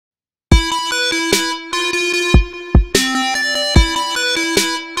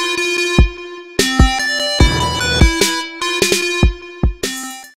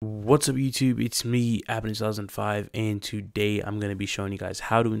What's up YouTube, it's me, Abin2005, and today I'm going to be showing you guys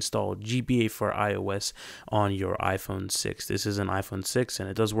how to install GBA for iOS on your iPhone 6. This is an iPhone 6 and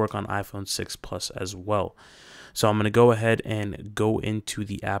it does work on iPhone 6 Plus as well. So I'm going to go ahead and go into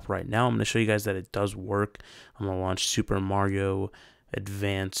the app right now. I'm going to show you guys that it does work. I'm going to launch Super Mario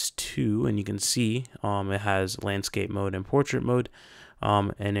Advance 2 and you can see it has landscape mode and portrait mode,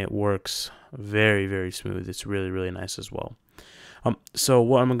 and it works very smooth. It's really nice as well. So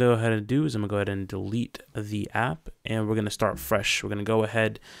what I'm going to go ahead and do is I'm going to go ahead and delete the app and we're going to start fresh. We're going to go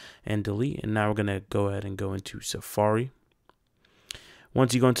ahead and delete, and now we're going to go ahead and go into Safari.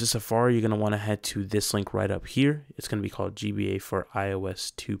 Once you go into Safari, you're going to want to head to this link right up here. It's going to be called GBA for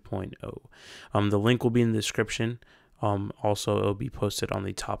iOS 2.0. The link will be in the description. Also, it'll be posted on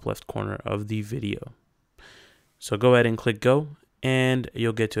the top left corner of the video. So go ahead and click go, and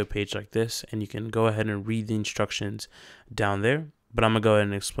you'll get to a page like this, and you can go ahead and read the instructions down there. But I'm going to go ahead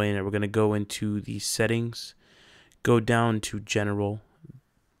and explain it. We're going to go into the settings, go down to general,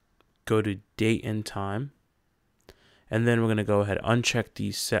 go to date and time, and then we're going to go ahead and uncheck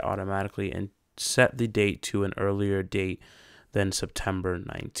the set automatically and set the date to an earlier date than September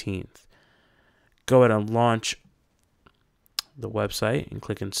 19th. Go ahead and launch the website and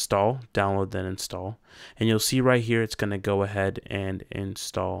click install, download, then install, and you'll see right here it's going to go ahead and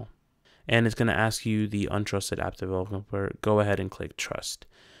install, and it's going to ask you the untrusted app developer. Go ahead and click trust.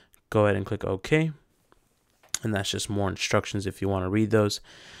 Go ahead and click OK, and that's just more instructions if you want to read those.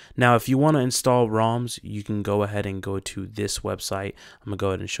 Now if you want to install ROMs, you can go ahead and go to this website. I'm going to go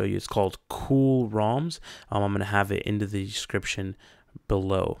ahead and show you. It's called Cool ROMs. I'm going to have it in the description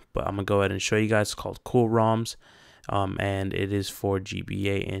below, but I'm going to go ahead and show you guys. It's called Cool ROMs. And it is for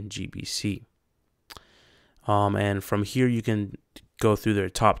GBA and GBC. And from here you can go through their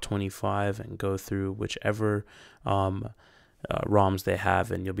top 25 and go through whichever ROMs they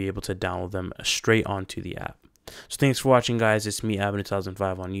have, and you'll be able to download them straight onto the app. So thanks for watching, guys. It's me,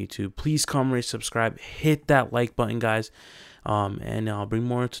 Abin2005 on YouTube. Please comment, rate, subscribe, hit that like button, guys, and I'll bring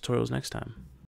more tutorials next time.